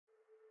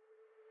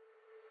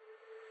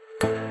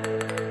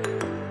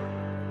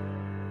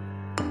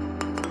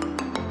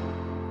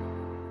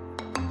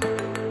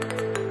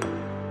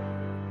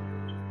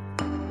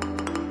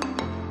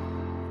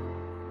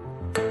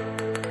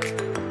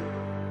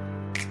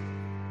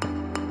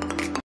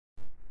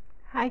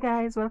Hi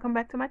guys, welcome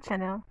back to my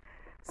channel.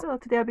 So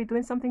today I'll be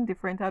doing something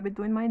different. I'll be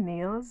doing my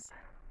nails.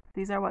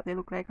 These are what they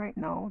look like right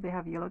now. They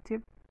have yellow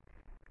tip.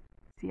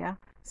 Yeah.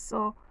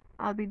 So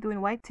I'll be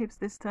doing white tips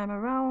this time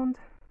around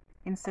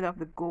instead of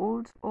the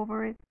gold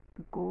over it,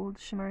 the gold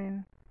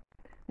shimmering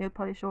nail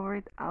polish over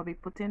it. I'll be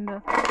putting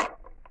the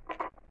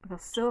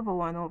silver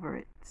one over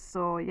it.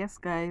 So yes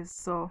guys,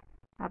 so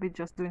I'll be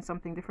just doing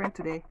something different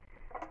today.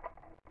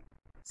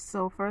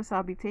 So first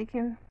I'll be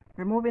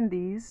removing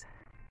these,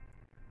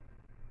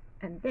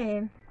 and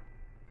then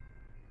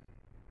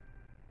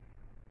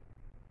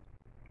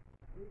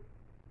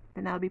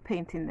I'll be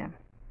painting them.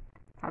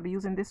 I'll be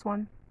using this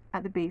one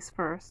at the base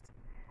first,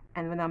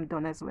 and when I'm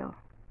done as well.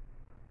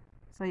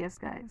 So yes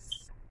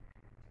guys,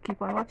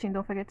 keep on watching.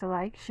 Don't forget to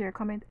like, share,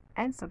 comment,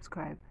 and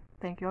subscribe.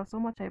 Thank you all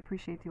so much. I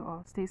appreciate you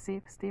all. Stay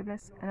safe, stay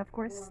blessed, and of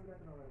course,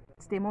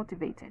 stay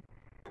motivated.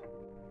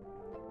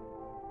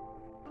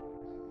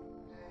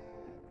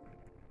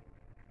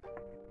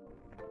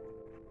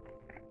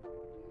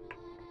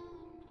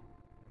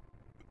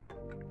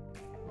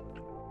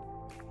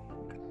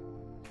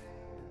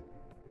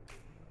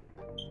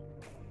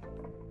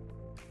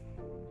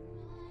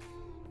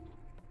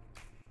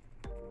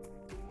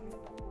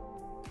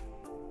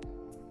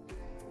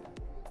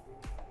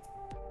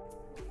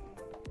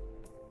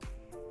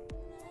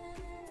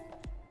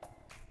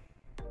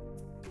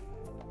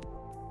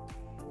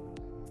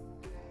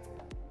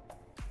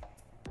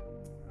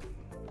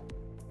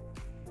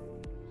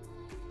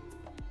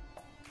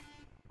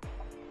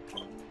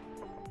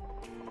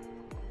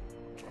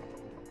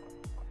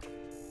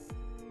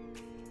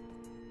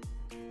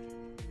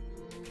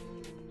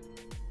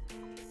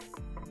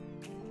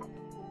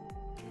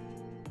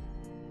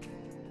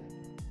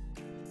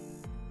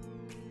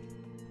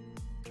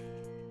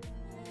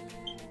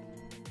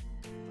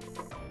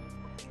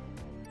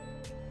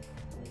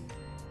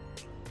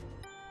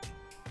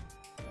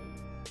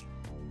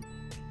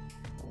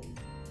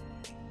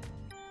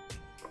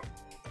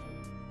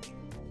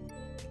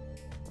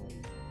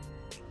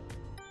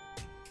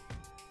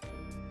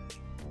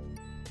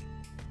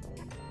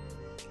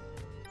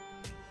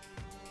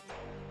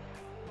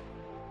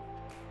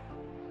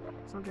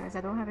 So guys,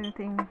 I don't have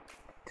anything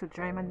to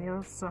dry my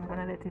nails, so I'm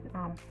gonna let it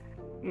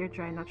air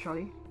dry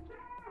naturally.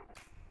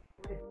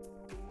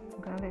 I'm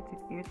gonna let it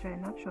air dry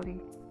naturally.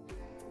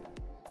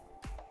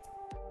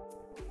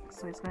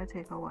 So it's gonna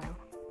take a while.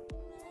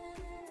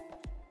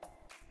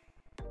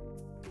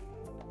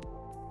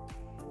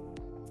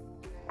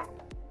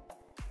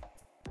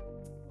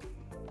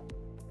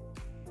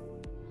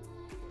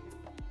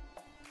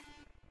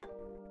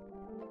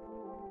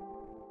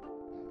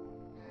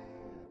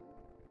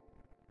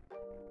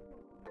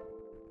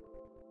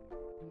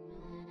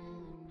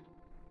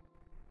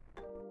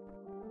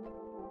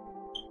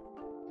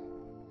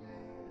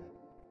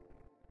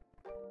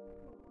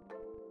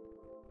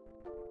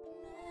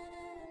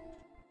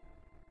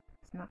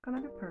 It's not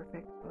gonna be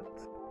perfect, but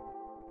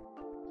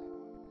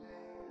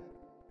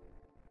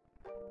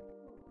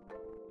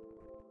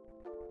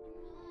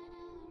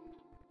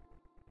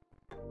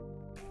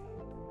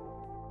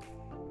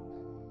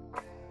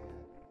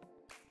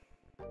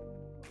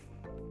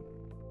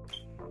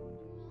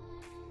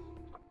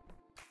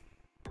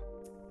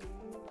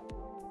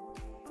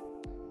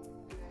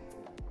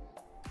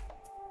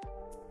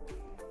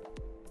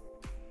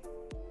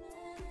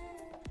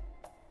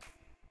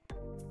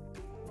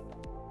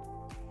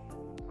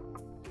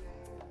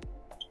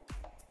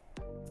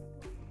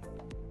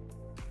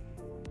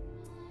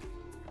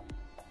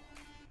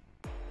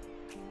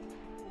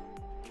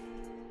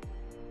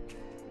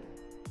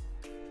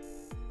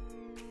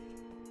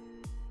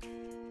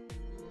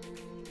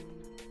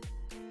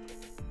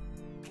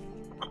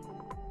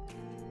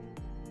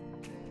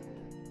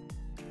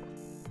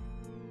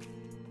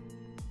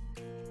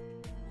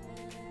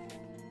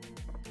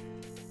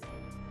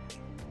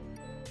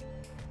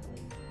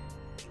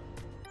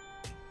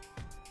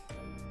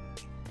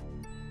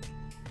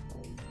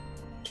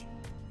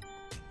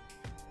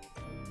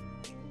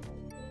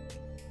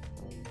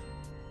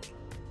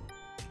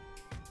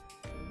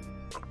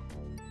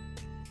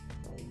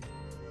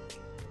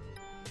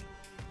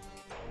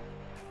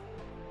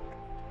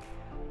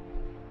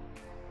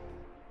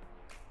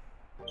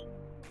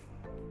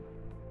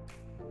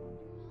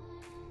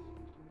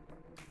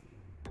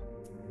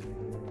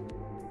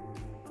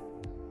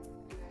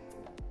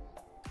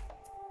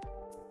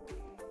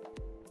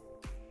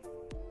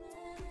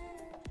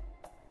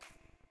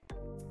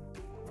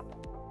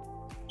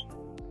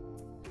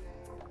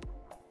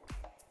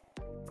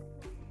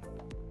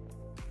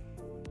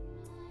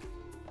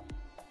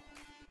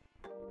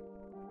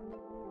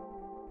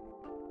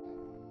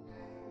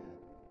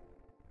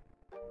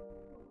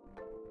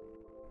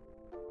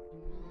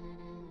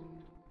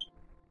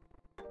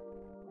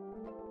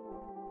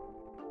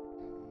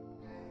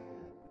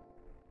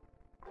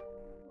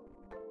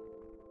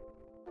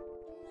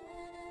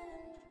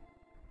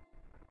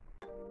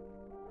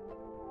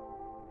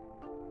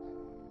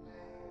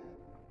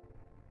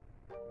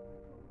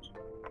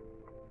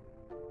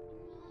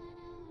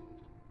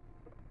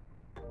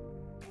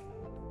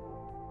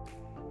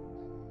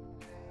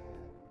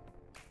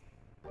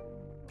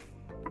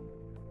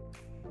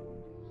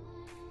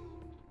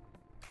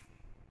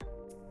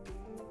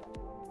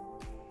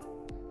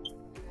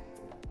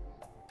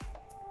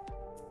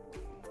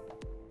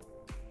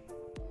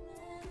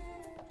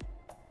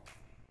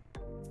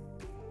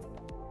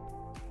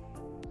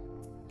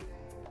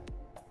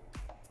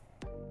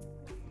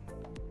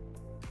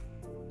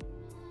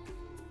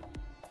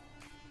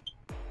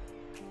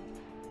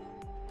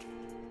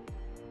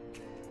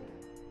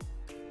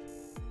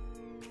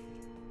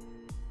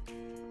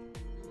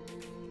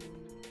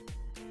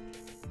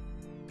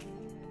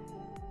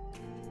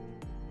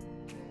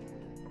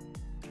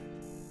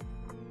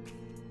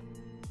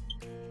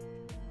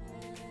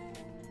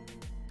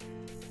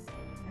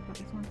got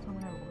this one, so I'm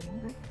gonna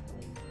remove it.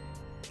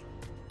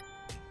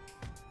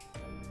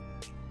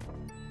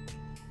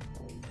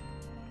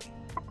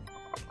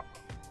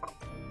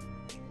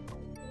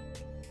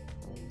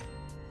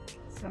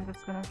 So I'm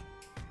just gonna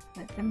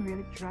let them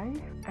really dry,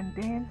 and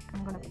then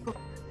I'm gonna put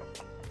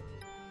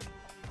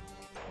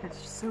the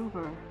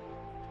silver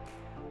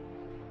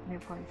nail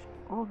polish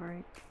over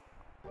it.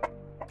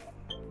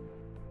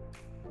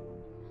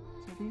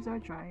 So these are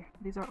dry.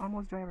 These are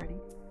almost dry already.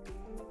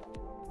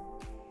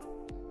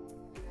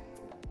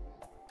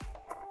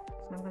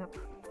 So I'm gonna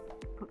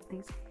put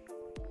these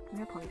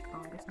nail polish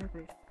on, this nail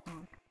polish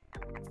on.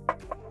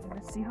 And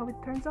let's see how it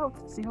turns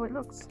out, see how it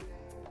looks.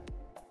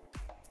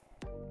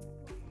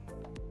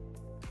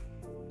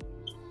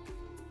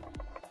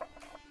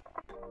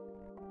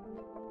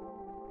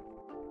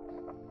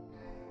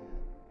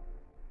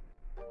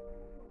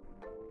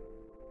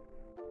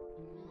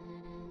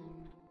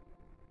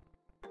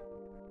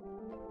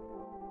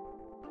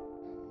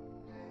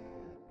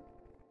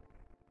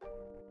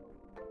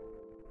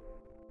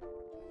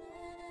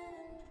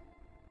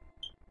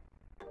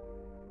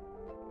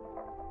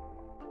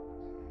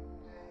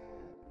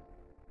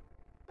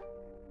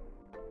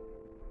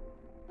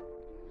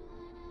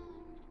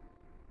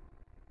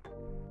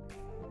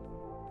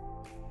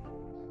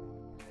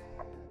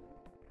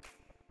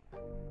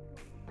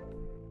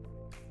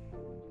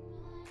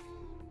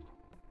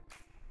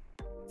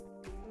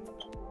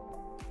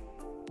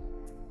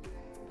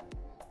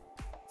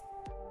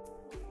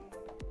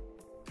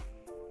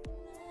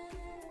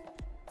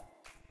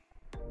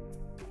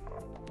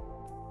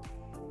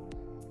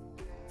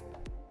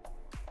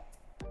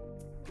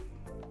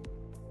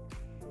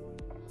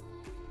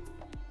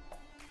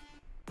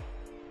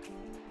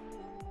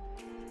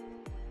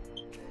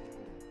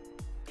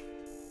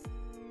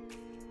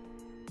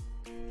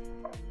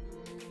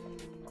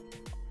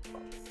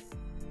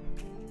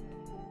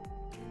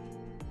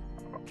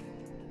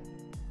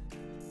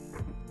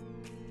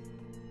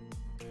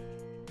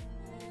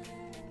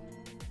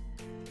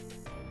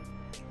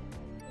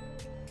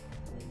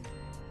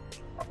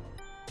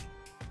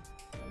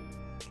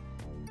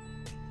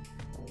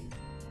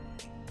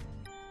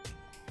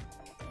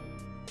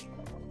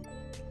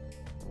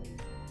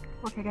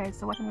 Okay guys,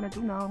 so what I'm gonna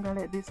do now, I'm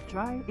gonna let this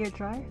dry, air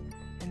dry,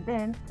 and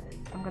then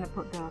I'm gonna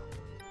put the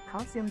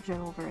calcium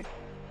gel over it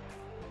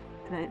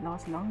to let it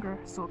last longer.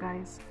 So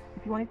guys,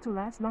 if you want it to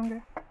last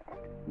longer,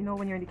 you know,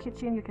 when you're in the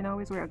kitchen, you can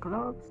always wear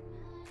gloves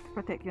to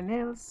protect your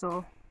nails,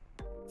 so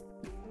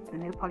the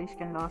nail polish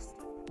can last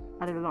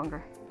a little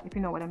longer, if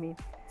you know what I mean.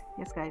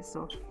 Yes guys,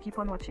 so keep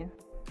on watching.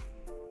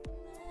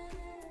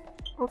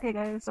 Okay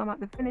guys, so I'm at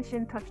the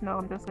finishing touch now.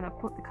 I'm just gonna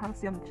put the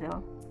calcium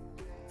gel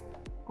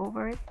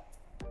over it,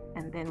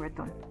 and then we're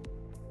done.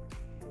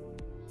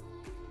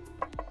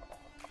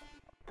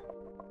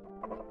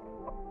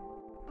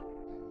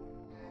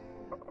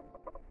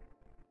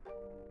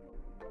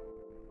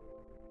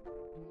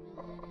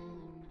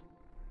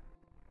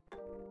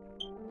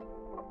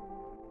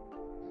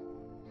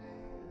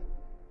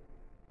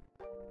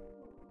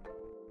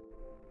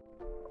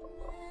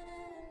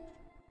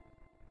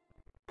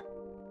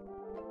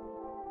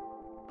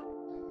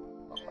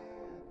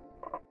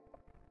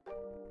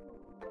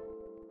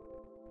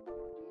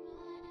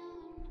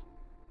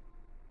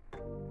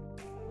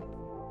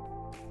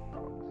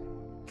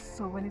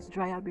 So when it's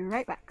dry, I'll be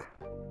right back.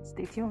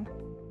 Stay tuned.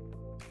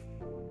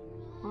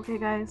 Okay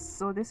guys,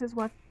 so this is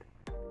what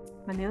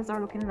my nails are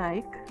looking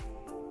like.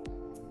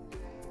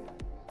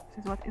 This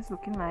is what it's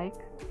looking like.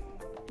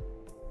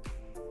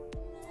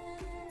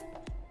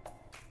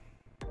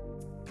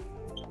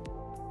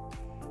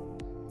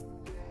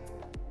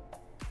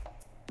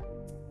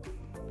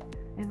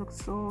 It looks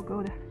so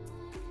good.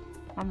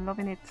 I'm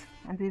loving it.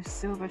 And this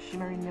silver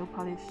shimmery nail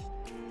polish,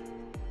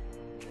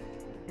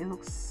 it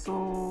looks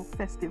so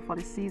festive for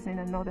the season,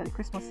 and now that the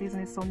Christmas season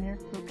is so near.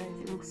 Look guys,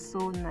 it looks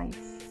so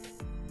nice.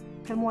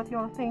 Tell me what you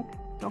all think.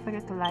 Don't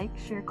forget to like,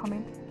 share,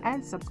 comment,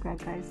 and subscribe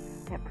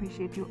guys. I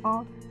appreciate you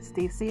all.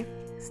 Stay safe,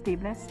 stay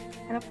blessed,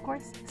 and of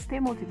course, stay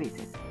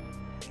motivated.